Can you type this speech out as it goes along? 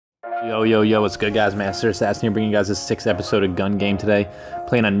Yo, yo, yo, what's good, guys? Master Assassin here, bringing you guys a 6th episode of Gun Game today.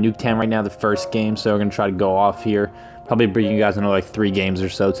 Playing on Nuketown right now, the first game, so we're going to try to go off here. Probably bringing you guys another like 3 games or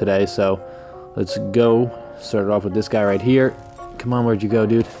so today, so let's go. Start it off with this guy right here. Come on, where'd you go,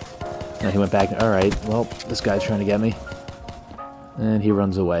 dude? No, he went back. Alright, well, this guy's trying to get me. And he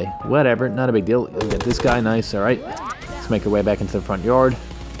runs away. Whatever, not a big deal. You'll get this guy, nice, alright. Let's make our way back into the front yard.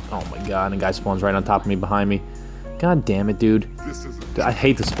 Oh my god, and the guy spawns right on top of me, behind me. God damn it, dude. I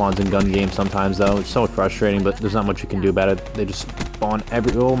hate the spawns in gun games sometimes, though. It's so frustrating, but there's not much you can do about it. They just spawn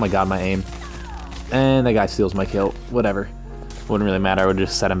every... Oh my god, my aim. And that guy steals my kill. Whatever. Wouldn't really matter. I would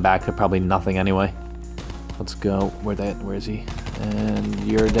just set him back to probably nothing anyway. Let's go. Where is he? And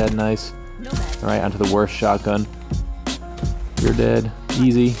you're dead, nice. Alright, onto the worst shotgun. You're dead.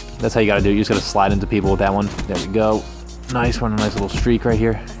 Easy. That's how you gotta do it. You just gotta slide into people with that one. There we go. Nice. We're on a nice little streak right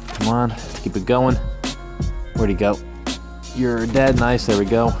here. Come on. Let's keep it going. Where'd he go? You're dead. Nice. There we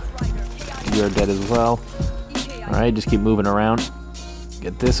go. You're dead as well. Alright, just keep moving around.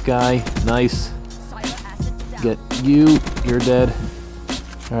 Get this guy. Nice. Get you. You're dead.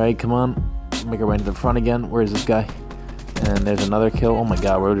 Alright, come on. Make our way to the front again. Where is this guy? And there's another kill. Oh my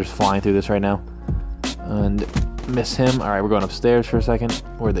god, we're just flying through this right now. And miss him. Alright, we're going upstairs for a second.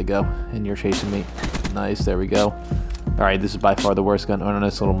 Where'd they go? And you're chasing me. Nice. There we go. Alright, this is by far the worst gun. Oh, no,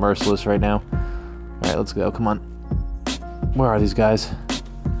 it's a little merciless right now. Alright, let's go. Come on. Where are these guys?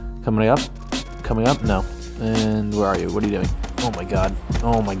 Coming up? Coming up? No. And where are you? What are you doing? Oh my god.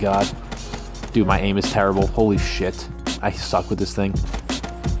 Oh my god. Dude, my aim is terrible. Holy shit. I suck with this thing.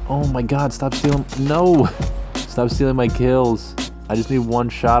 Oh my god, stop stealing. No! Stop stealing my kills. I just need one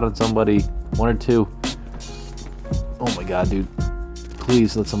shot on somebody. 1 or 2. Oh my god, dude.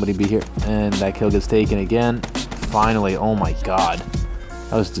 Please let somebody be here. And that kill gets taken again. Finally. Oh my god.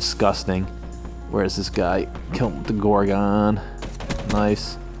 That was disgusting. Where is this guy? Kill him with the Gorgon.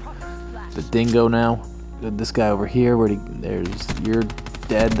 Nice. The Dingo now. This guy over here. You're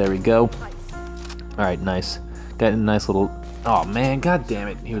dead. There we go. Alright, nice. Got a nice little... Oh man, god damn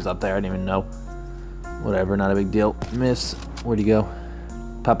it. He was up there. I didn't even know. Whatever, not a big deal. Miss. Where'd he go?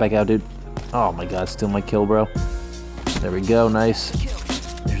 Pop back out, dude. Oh my god, still my kill, bro. There we go. Nice.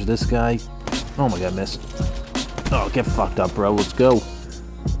 There's this guy. Oh my god, miss. Oh, get fucked up, bro. Let's go.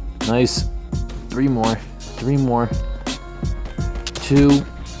 Nice. 3 more. 3 more. 2.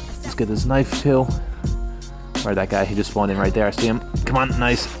 Let's get this knife kill. Where'd that guy? He just spawned in right there. I see him. Come on.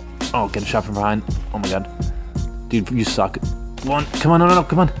 Nice. Oh, get a shot from behind. Oh my god. Dude, you suck. 1. Come on. No.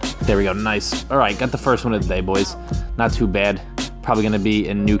 Come on. There we go. Nice. Alright, got the first one of the day, boys. Not too bad. Probably going to be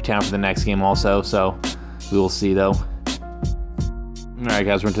in Nuketown for the next game also, so we will see, though. Alright,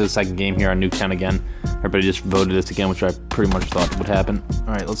 guys. We're into the second game here on Nuketown again. Everybody just voted this again, which I pretty much thought would happen.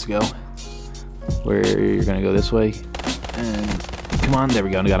 Alright, let's go. Where you're gonna go this way, and come on, there we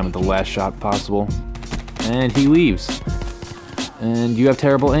go. I got him at the last shot possible, and he leaves. And you have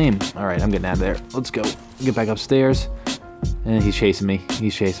terrible aim. All right, I'm getting out of there. Let's go. Get back upstairs, and he's chasing me.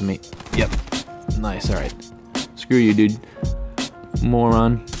 He's chasing me. Yep. Nice. All right. Screw you, dude.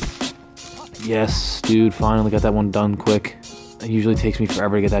 Moron. Yes, dude. Finally got that one done quick. It usually takes me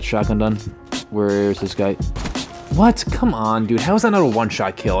forever to get that shotgun done. Where's this guy? What? Come on, dude. How is that not a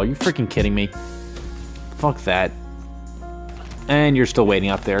one-shot kill? Are you freaking kidding me? Fuck that. And you're still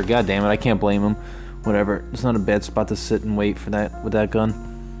waiting up there. God damn it, I can't blame him. Whatever. It's not a bad spot to sit and wait for that with that gun.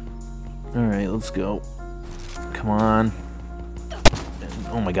 Alright, let's go. Come on.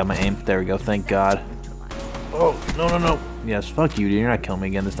 Oh my god, my aim. There we go, thank god. Oh, no. Yes, fuck you, dude. You're not killing me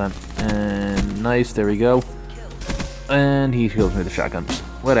again this time. And nice, there we go. And he kills me with a shotgun.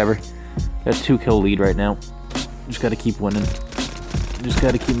 Whatever. Got a 2-kill lead right now. Just gotta keep winning. Just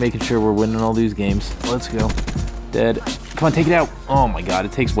gotta keep making sure we're winning all these games. Let's go. Dead. Come on, take it out. Oh my god,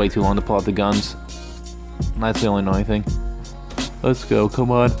 it takes way too long to pull out the guns. That's the only annoying thing. Let's go,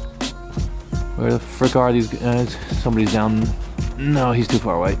 come on. Where the frick are these guys? Somebody's down. No, he's too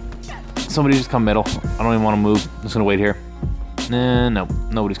far away. Somebody just come middle. I don't even want to move. I'm just gonna wait here. Nah, no,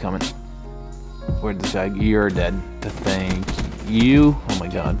 nobody's coming. Where'd this guy? You're dead. Thank you. Oh my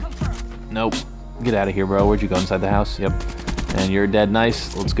god. Nope. Get out of here, bro. Where'd you go? Inside the house? Yep. And you're dead.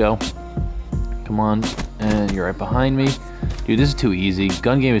 Nice. Let's go. Come on. And you're right behind me. Dude, this is too easy.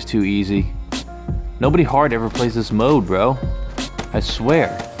 Gun game is too easy. Nobody hard ever plays this mode, bro. I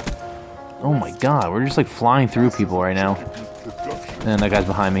swear. Oh my god. We're just like flying through people right now. And that guy's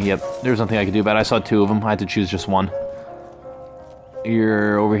behind me. Yep. There's nothing I could do about it. I saw 2 of them. I had to choose just 1.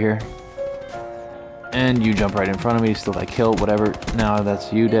 You're over here. And you jump right in front of me. Still that kill. Whatever. Now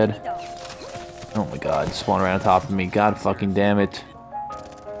that's you dead. Oh my god, spawn right on top of me. God fucking damn it.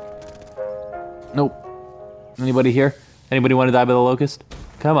 Nope. Anybody here? Anybody want to die by the locust?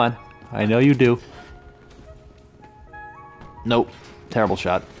 Come on. I know you do. Nope. Terrible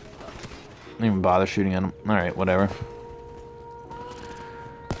shot. Didn't even bother shooting at him. Alright, whatever.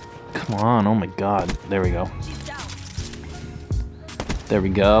 Come on. Oh my god. There we go. There we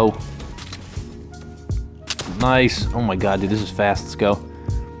go. Nice. Oh my god, dude. This is fast. Let's go.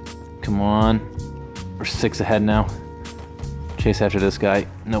 Come on. We're 6 ahead now. Chase after this guy.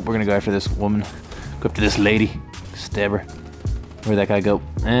 Nope, we're gonna go after this woman. Go after this lady. Stab her. Where'd that guy go?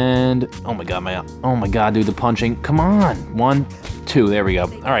 And oh my god, dude, the punching. Come on. 1, 2. There we go.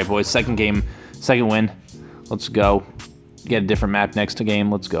 All right, boys. Second game, second win. Let's go. Get a different map next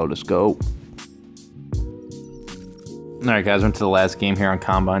game. Let's go. Let's go. All right, guys. We're into the last game here on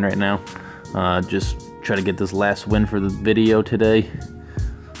Combine right now. Just try to get this last win for the video today.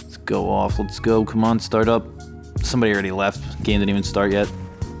 Let's go off. Let's go. Come on, start up. Somebody already left. Game didn't even start yet.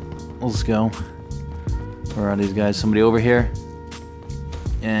 Let's go. Where are these guys? Somebody over here.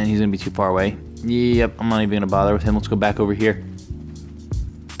 And he's gonna be too far away. Yep, I'm not even gonna bother with him. Let's go back over here.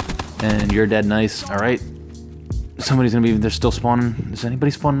 And you're dead. Nice. Alright. Somebody's gonna be... They're still spawning. Is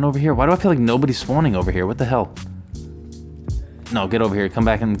anybody spawning over here? Why do I feel like nobody's spawning over here? What the hell? No, get over here. Come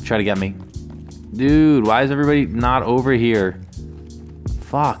back and try to get me. Dude, why is everybody not over here?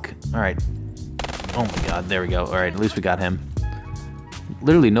 Fuck. Alright. Oh my god, there we go. Alright, at least we got him.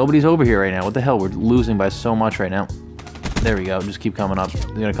 Literally, nobody's over here right now. What the hell? We're losing by so much right now. There we go. Just keep coming up.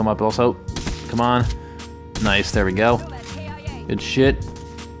 You're gonna come up also? Come on. Nice, there we go. Good shit.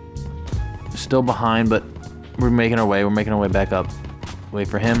 Still behind, but we're making our way. We're making our way back up. Wait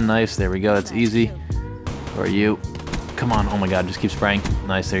for him. Nice, there we go. That's easy. Where are you? Come on. Oh my god, just keep spraying.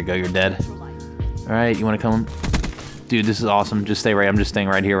 Nice, there you go. You're dead. Alright, you wanna come? Dude, this is awesome. Just stay right. I'm just staying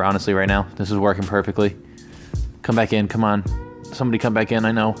right here, honestly, right now. This is working perfectly. Come back in. Come on. Somebody come back in.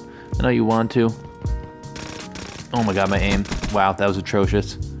 I know you want to. Oh my god, my aim. Wow, that was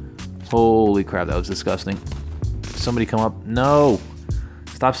atrocious. Holy crap, that was disgusting. Somebody come up. No!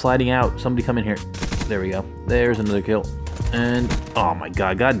 Stop sliding out. Somebody come in here. There we go. There's another kill. And, oh my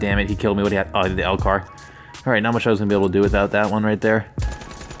god, god damn it, he killed me. What he had? Oh, the L-car. Alright, not much I was going to be able to do without that one right there.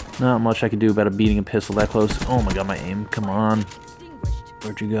 Not much I could do about beating a pistol that close. Oh my god, my aim. Come on.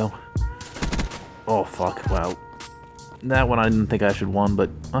 Where'd you go? Oh, fuck. Wow. That one I didn't think I should won, but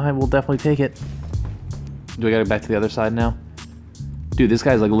I will definitely take it. Do I gotta go back to the other side now? Dude, this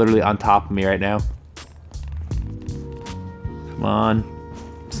guy's like literally on top of me right now. Come on.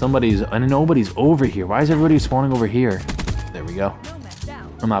 And nobody's over here. Why is everybody spawning over here? There we go.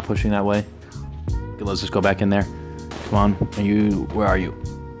 I'm not pushing that way. Okay, let's just go back in there. Come on. Where are you?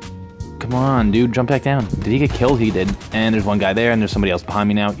 Come on, dude. Jump back down. Did he get killed? He did. And there's one guy there, and there's somebody else behind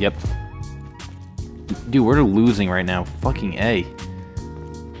me now. Yep. Dude, we're losing right now. Fucking A.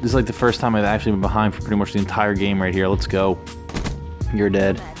 This is like the first time I've actually been behind for pretty much the entire game right here. Let's go. You're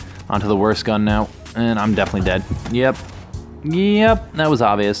dead. Onto the worst gun now. And I'm definitely dead. Yep. Yep. That was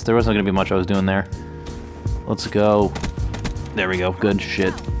obvious. There wasn't going to be much I was doing there. Let's go. There we go. Good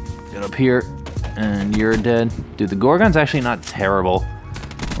shit. Get up here. And you're dead. Dude, the Gorgon's actually not terrible.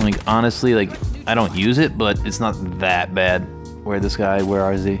 Like, honestly, like, I don't use it, but it's not that bad. Where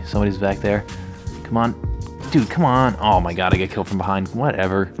is he? Somebody's back there. Come on. Dude, come on. Oh my god, I get killed from behind.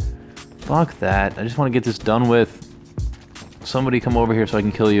 Whatever. Fuck that. I just want to get this done with. Somebody come over here so I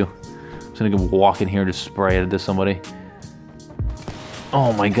can kill you. I'm just gonna go walk in here and just spray it at somebody.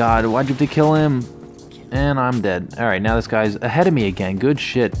 Oh my god, why'd you have to kill him? And I'm dead. Alright, now this guy's ahead of me again. Good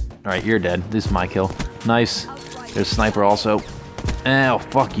shit. Alright, you're dead. This is my kill. Nice. There's a sniper also. Oh,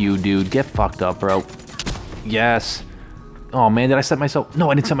 fuck you, dude. Get fucked up, bro. Yes. Oh man, did I set myself? No,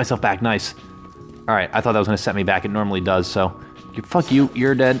 I didn't set myself back. Nice. Alright, I thought that was going to set me back. It normally does, so... Fuck you,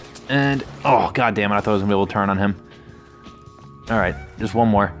 you're dead. And... Oh, god damn it, I thought I was going to be able to turn on him. Alright, just one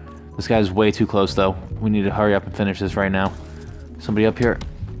more. This guy's way too close, though. We need to hurry up and finish this right now. Somebody up here.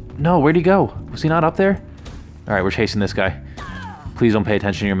 No, where'd he go? Was he not up there? Alright, we're chasing this guy. Please don't pay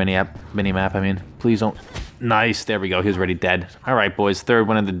attention to your mini-map, I mean. Please don't... Nice, there we go, he was already dead. Alright, boys, third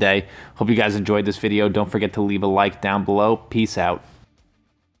one of the day. Hope you guys enjoyed this video. Don't forget to leave a like down below. Peace out.